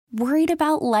Worried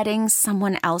about letting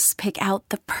someone else pick out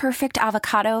the perfect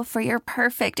avocado for your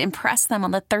perfect impress them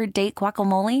on the third date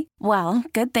guacamole? Well,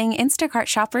 good thing Instacart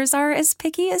shoppers are as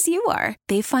picky as you are.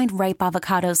 They find ripe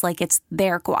avocados like it's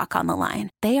their guac on the line.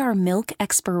 They are milk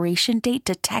expiration date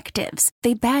detectives.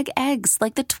 They bag eggs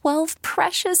like the 12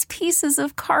 precious pieces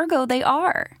of cargo they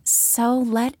are. So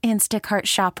let Instacart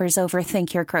shoppers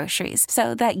overthink your groceries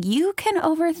so that you can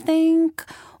overthink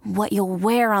what you'll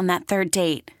wear on that third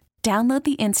date. Download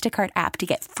the Instacart app to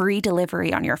get free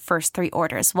delivery on your first 3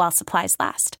 orders while supplies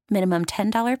last. Minimum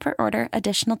 $10 per order.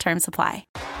 Additional terms apply.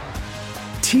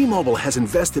 T-Mobile has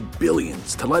invested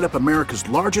billions to light up America's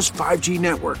largest 5G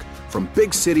network, from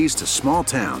big cities to small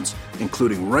towns,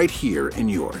 including right here in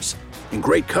yours. And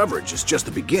great coverage is just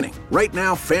the beginning. Right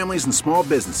now, families and small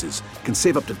businesses can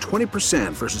save up to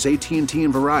 20% versus AT&T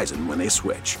and Verizon when they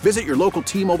switch. Visit your local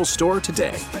T-Mobile store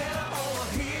today.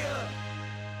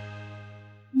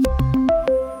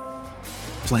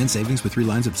 Plan savings with 3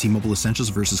 lines of T-Mobile Essentials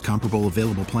versus comparable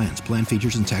available plans. Plan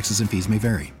features and taxes and fees may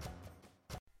vary.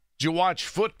 Did you watch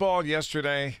football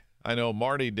yesterday? I know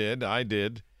Marty did. I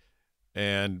did.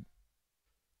 And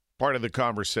part of the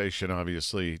conversation,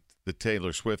 obviously, the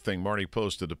Taylor Swift thing. Marty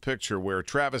posted a picture where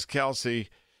Travis Kelce,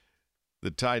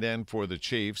 the tight end for the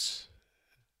Chiefs,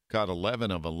 got 11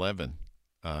 of 11.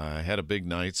 Had a big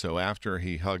night, so after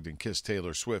he hugged and kissed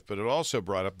Taylor Swift. But it also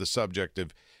brought up the subject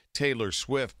of Taylor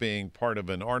Swift being part of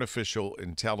an artificial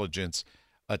intelligence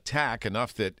attack,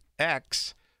 enough that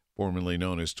X, formerly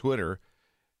known as Twitter,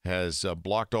 has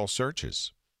blocked all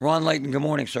searches. Ron Layton, good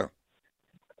morning, sir.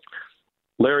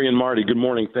 Larry and Marty, good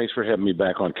morning. Thanks for having me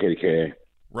back on KDKA.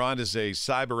 Ron is a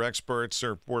cyber expert,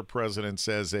 served 4 presidents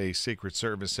as a Secret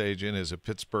Service agent, is a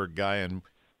Pittsburgh guy, and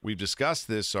we've discussed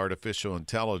this artificial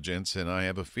intelligence, and I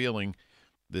have a feeling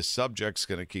this subject's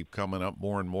going to keep coming up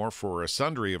more and more for a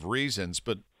sundry of reasons.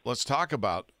 But let's talk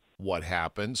about what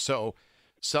happened. So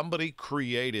somebody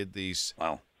created these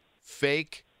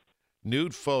fake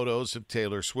nude photos of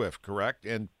Taylor Swift, correct?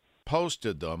 And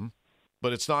posted them,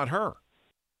 but it's not her.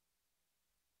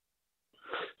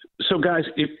 So, guys,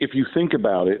 if you think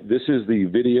about it, this is the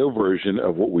video version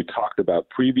of what we talked about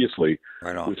previously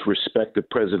with respect to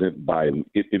President Biden.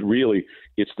 It really,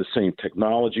 it's the same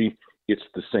technology. It's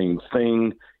the same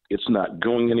thing. It's not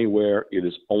going anywhere. It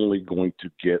is only going to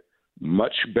get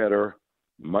much better,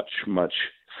 much, much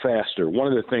faster. One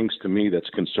of the things to me that's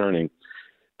concerning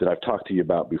that I've talked to you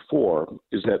about before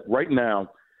is that right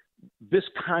now, this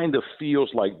kind of feels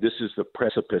like this is the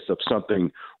precipice of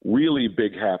something really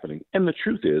big happening. And the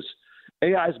truth is,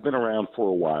 AI has been around for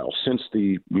a while, since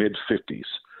the mid-50s.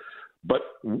 But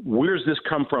where's this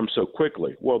come from so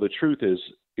quickly? Well, the truth is,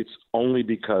 it's only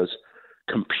because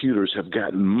computers have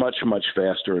gotten much, much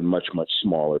faster and much, much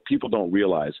smaller. People don't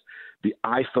realize the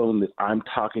iPhone that I'm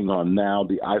talking on now,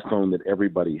 the iPhone that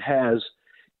everybody has,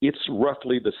 it's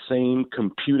roughly the same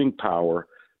computing power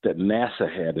that NASA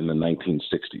had in the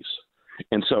 1960s.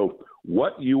 And so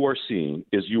what you are seeing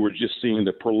is you are just seeing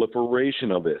the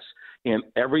proliferation of this, and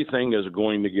everything is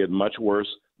going to get much worse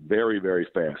very, very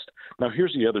fast. Now,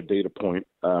 here's the other data point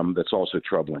that's also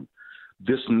troubling.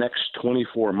 This next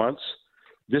 24 months,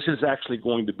 this is actually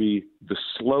going to be the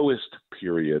slowest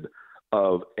period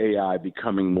of AI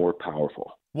becoming more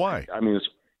powerful. Why? I mean,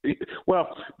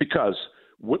 because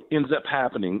what ends up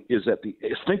happening is that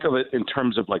think of it in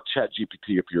terms of like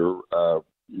ChatGPT, if you're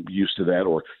used to that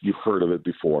or you've heard of it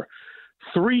before.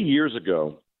 3 years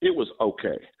ago, it was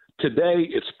okay. Today,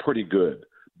 it's pretty good.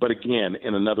 But again,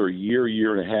 in another year,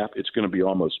 year and a half, it's going to be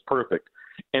almost perfect.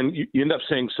 And you end up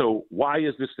saying, so why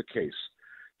is this the case?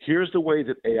 Here's the way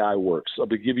that AI works. I'll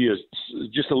give you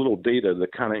just a little data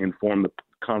that kind of inform the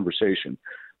conversation.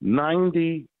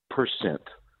 90%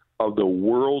 of the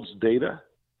world's data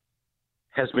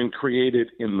has been created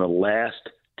in the last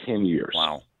 10 years.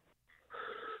 Wow.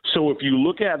 So if you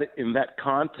look at it in that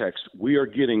context, we are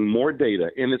getting more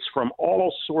data, and it's from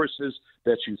all sources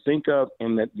that you think of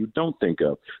and that you don't think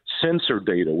of. Sensor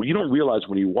data. Well, you don't realize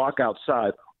when you walk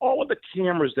outside, all of the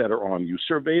cameras that are on you,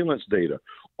 surveillance data,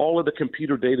 all of the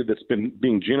computer data that's been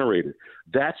being generated,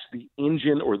 that's the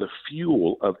engine or the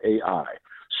fuel of AI.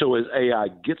 So as AI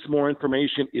gets more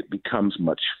information, it becomes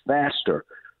much faster.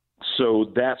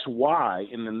 So that's why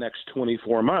in the next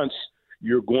 24 months,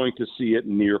 you're going to see it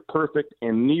near perfect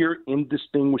and near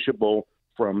indistinguishable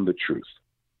from the truth.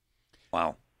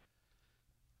 Wow.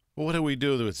 Well, what do we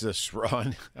do with this,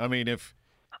 Ron? I mean, if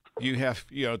you have,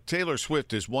 Taylor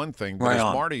Swift is one thing, but as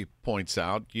Marty points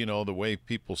out, the way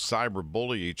people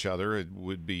cyberbully each other, it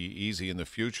would be easy in the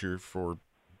future for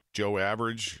Joe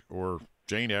Average or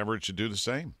Jane Average to do the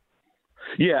same.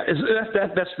 Yeah,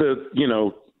 that's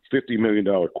the, $50 million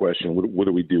question. What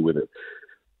do we do with it?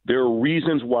 There are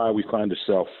reasons why we find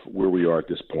ourselves where we are at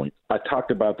this point. I talked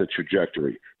about the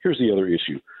trajectory. Here's the other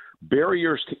issue.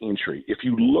 Barriers to entry. If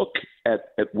you look at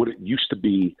what it used to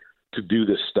be to do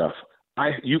this stuff,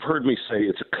 you've heard me say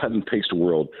it's a cut and paste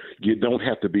world. You don't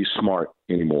have to be smart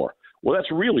anymore. Well,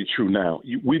 that's really true now.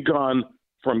 We've gone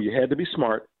from you had to be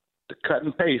smart to cut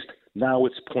and paste. Now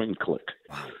it's point and click.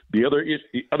 Wow. The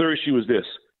other issue is this: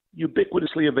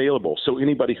 ubiquitously available, so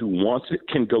anybody who wants it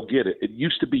can go get it. It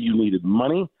used to be you needed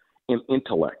money and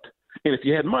intellect. And if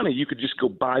you had money, you could just go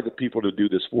buy the people to do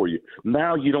this for you.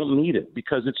 Now you don't need it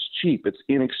because it's cheap, it's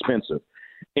inexpensive.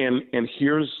 And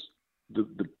here's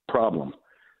the problem.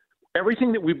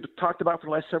 Everything that we've talked about for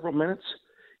the last several minutes,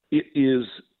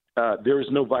 there is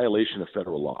no violation of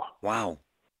federal law. Wow.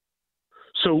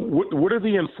 So what are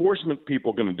the enforcement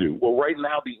people going to do? Well, right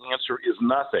now the answer is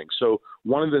nothing. So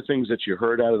one of the things that you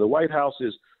heard out of the White House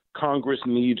is Congress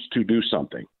needs to do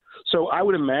something. So I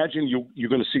would imagine you're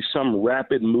going to see some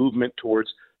rapid movement towards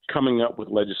coming up with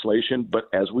legislation. But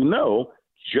as we know,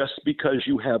 just because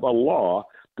you have a law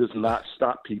does not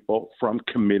stop people from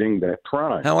committing that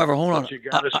crime. However, hold on. But you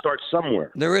got to start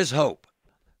somewhere. There is hope.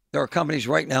 There are companies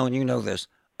right now, and you know this,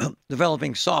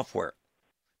 developing software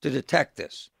to detect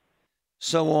this.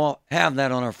 So we'll have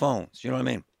that on our phones. You know what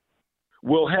I mean?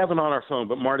 We'll have it on our phone.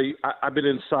 But, Marty, I've been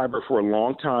in cyber for a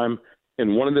long time,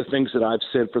 and one of the things that I've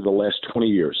said for the last 20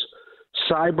 years,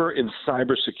 cyber and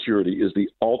cybersecurity is the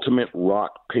ultimate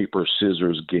rock, paper,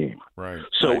 scissors game. Right.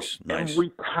 So Nice.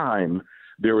 Every time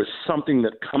there is something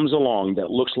that comes along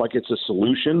that looks like it's a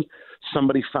solution,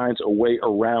 somebody finds a way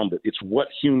around it. It's what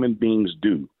human beings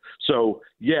do. So,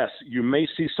 yes, you may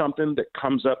see something that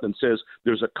comes up and says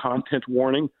there's a content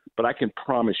warning, but I can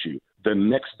promise you the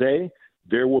next day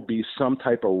there will be some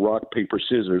type of rock, paper,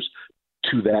 scissors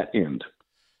to that end.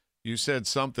 You said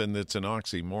something that's an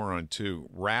oxymoron, too.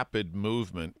 Rapid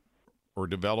movement or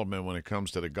development when it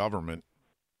comes to the government,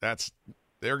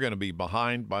 they're going to be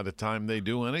behind by the time they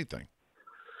do anything.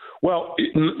 Well,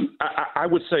 I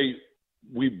would say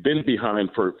we've been behind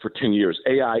for 10 years.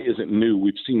 AI isn't new.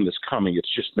 We've seen this coming.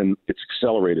 It's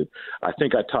accelerated. I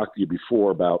think I talked to you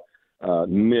before about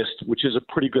NIST, which is a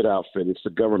pretty good outfit. It's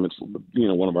the government's,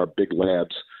 one of our big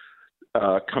labs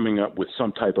coming up with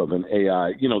some type of an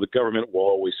AI. The government will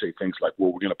always say things like,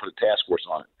 well, we're going to put a task force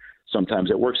on it.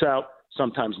 Sometimes it works out,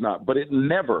 sometimes not. But it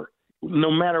never, no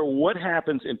matter what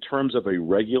happens in terms of a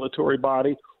regulatory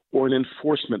body or an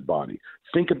enforcement body,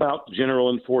 think about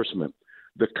general enforcement.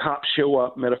 The cops show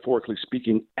up, metaphorically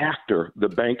speaking, after the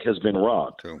bank has been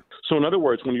robbed. True. So in other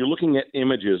words, when you're looking at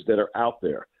images that are out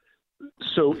there,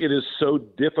 so it is so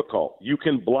difficult. You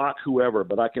can block whoever,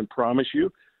 but I can promise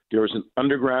you there is an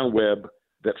underground web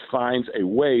that finds a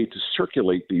way to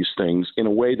circulate these things in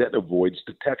a way that avoids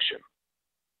detection.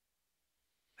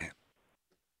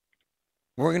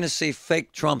 We're going to see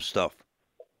fake Trump stuff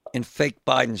and fake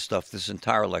Biden stuff this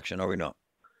entire election, are we not?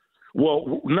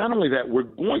 Well, not only that, we're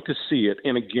going to see it.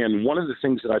 And again, one of the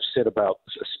things that I've said about,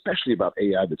 especially about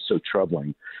AI that's so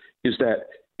troubling, is that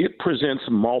it presents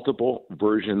multiple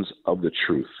versions of the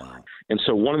truth. Wow. And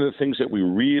so one of the things that we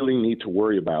really need to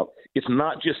worry about, it's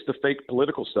not just the fake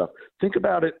political stuff. Think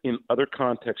about it in other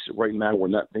contexts that right now we're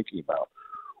not thinking about.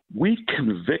 We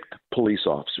convict police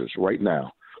officers right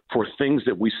now for things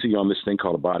that we see on this thing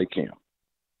called a body cam.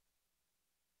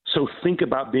 So think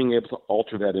about being able to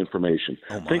alter that information.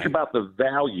 Think about the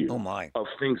value of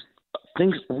things.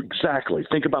 Exactly.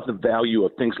 Think about the value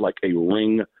of things like a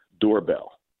Ring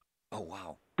doorbell. Oh,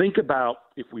 wow. Think about,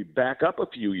 if we back up a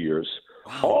few years,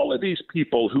 all of these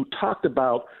people who talked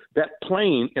about that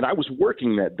plane, and I was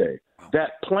working that day,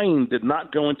 that plane did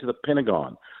not go into the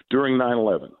Pentagon during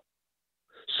 9/11.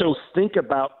 So think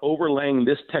about overlaying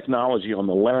this technology on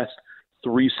the last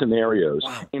three scenarios,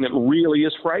 and it really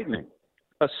is frightening,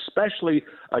 especially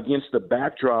against the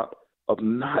backdrop of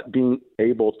not being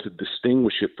able to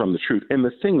distinguish it from the truth. And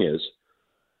the thing is,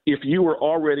 if you were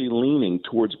already leaning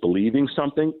towards believing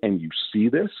something and you see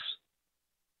this,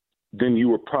 then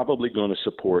you are probably going to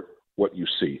support what you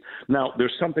see. Now,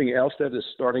 there's something else that is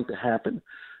starting to happen.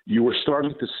 You are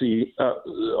starting to see,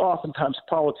 oftentimes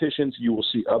politicians, you will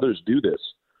see others do this.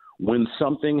 When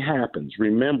something happens,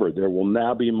 remember, there will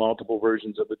now be multiple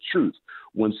versions of the truth.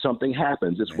 When something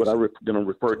happens, it's what I'm going to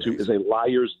refer to as a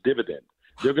liar's dividend.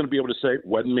 They're going to be able to say,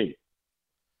 wasn't me.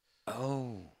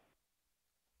 Oh.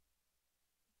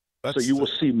 So you will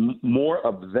see more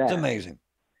of that. That's amazing.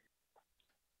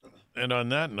 And on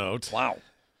that note. Wow.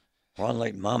 Ron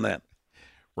Layton, my man.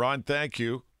 Ron, thank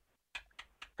you.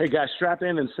 Hey, guys, strap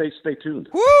in and stay tuned.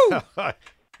 Woo!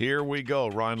 Here we go.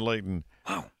 Ron Layton.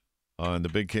 Wow. On the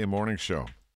Big K Morning Show.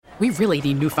 We really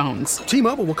need new phones.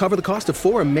 T-Mobile will cover the cost of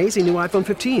 4 amazing new iPhone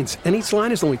 15s, and each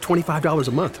line is only $25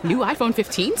 a month. New iPhone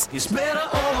 15s? It's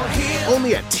better over here.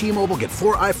 Only at T-Mobile, get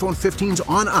 4 iPhone 15s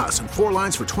on us and 4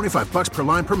 lines for $25 per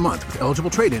line per month with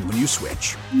eligible trade-in when you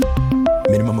switch.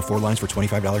 Minimum of 4 lines for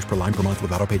 $25 per line per month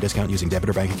with autopay discount using debit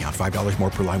or bank account. $5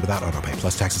 more per line without autopay,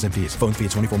 plus taxes and fees. Phone fee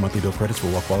at 24 monthly bill credits for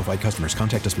well-qualified customers.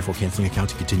 Contact us before canceling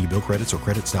account to continue bill credits or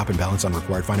credit stop and balance on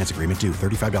required finance agreement due.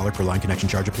 $35 per line connection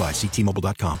charge applies. See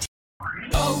T-Mobile.com.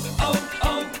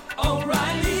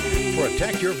 O'Reilly.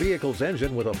 Protect your vehicle's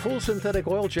engine with a full synthetic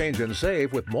oil change and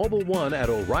save with Mobile One at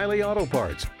O'Reilly Auto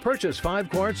Parts. Purchase 5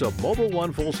 quarts of Mobile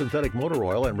One full synthetic motor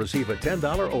oil and receive a $10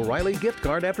 O'Reilly gift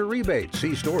card after rebate.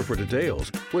 See store for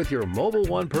details. With your Mobile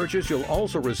One purchase, you'll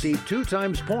also receive 2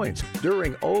 times points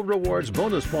during O Rewards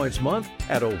Bonus Points Month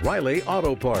at O'Reilly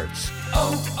Auto Parts.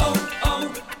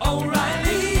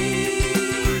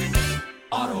 O'Reilly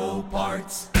Auto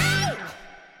Parts.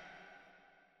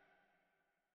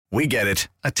 We get it.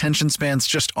 Attention spans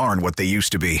just aren't what they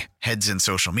used to be. Heads in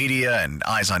social media and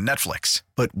eyes on Netflix.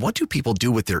 But what do people do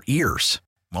with their ears?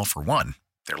 Well, for one,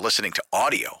 they're listening to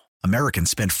audio. Americans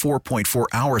spend 4.4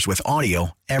 hours with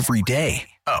audio every day.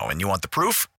 Oh, and you want the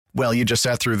proof? Well, you just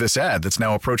sat through this ad that's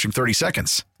now approaching 30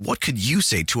 seconds. What could you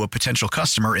say to a potential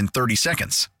customer in 30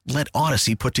 seconds? Let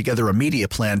Odyssey put together a media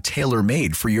plan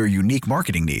tailor-made for your unique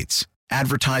marketing needs.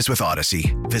 Advertise with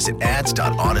Odyssey. Visit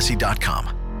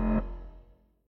ads.odyssey.com.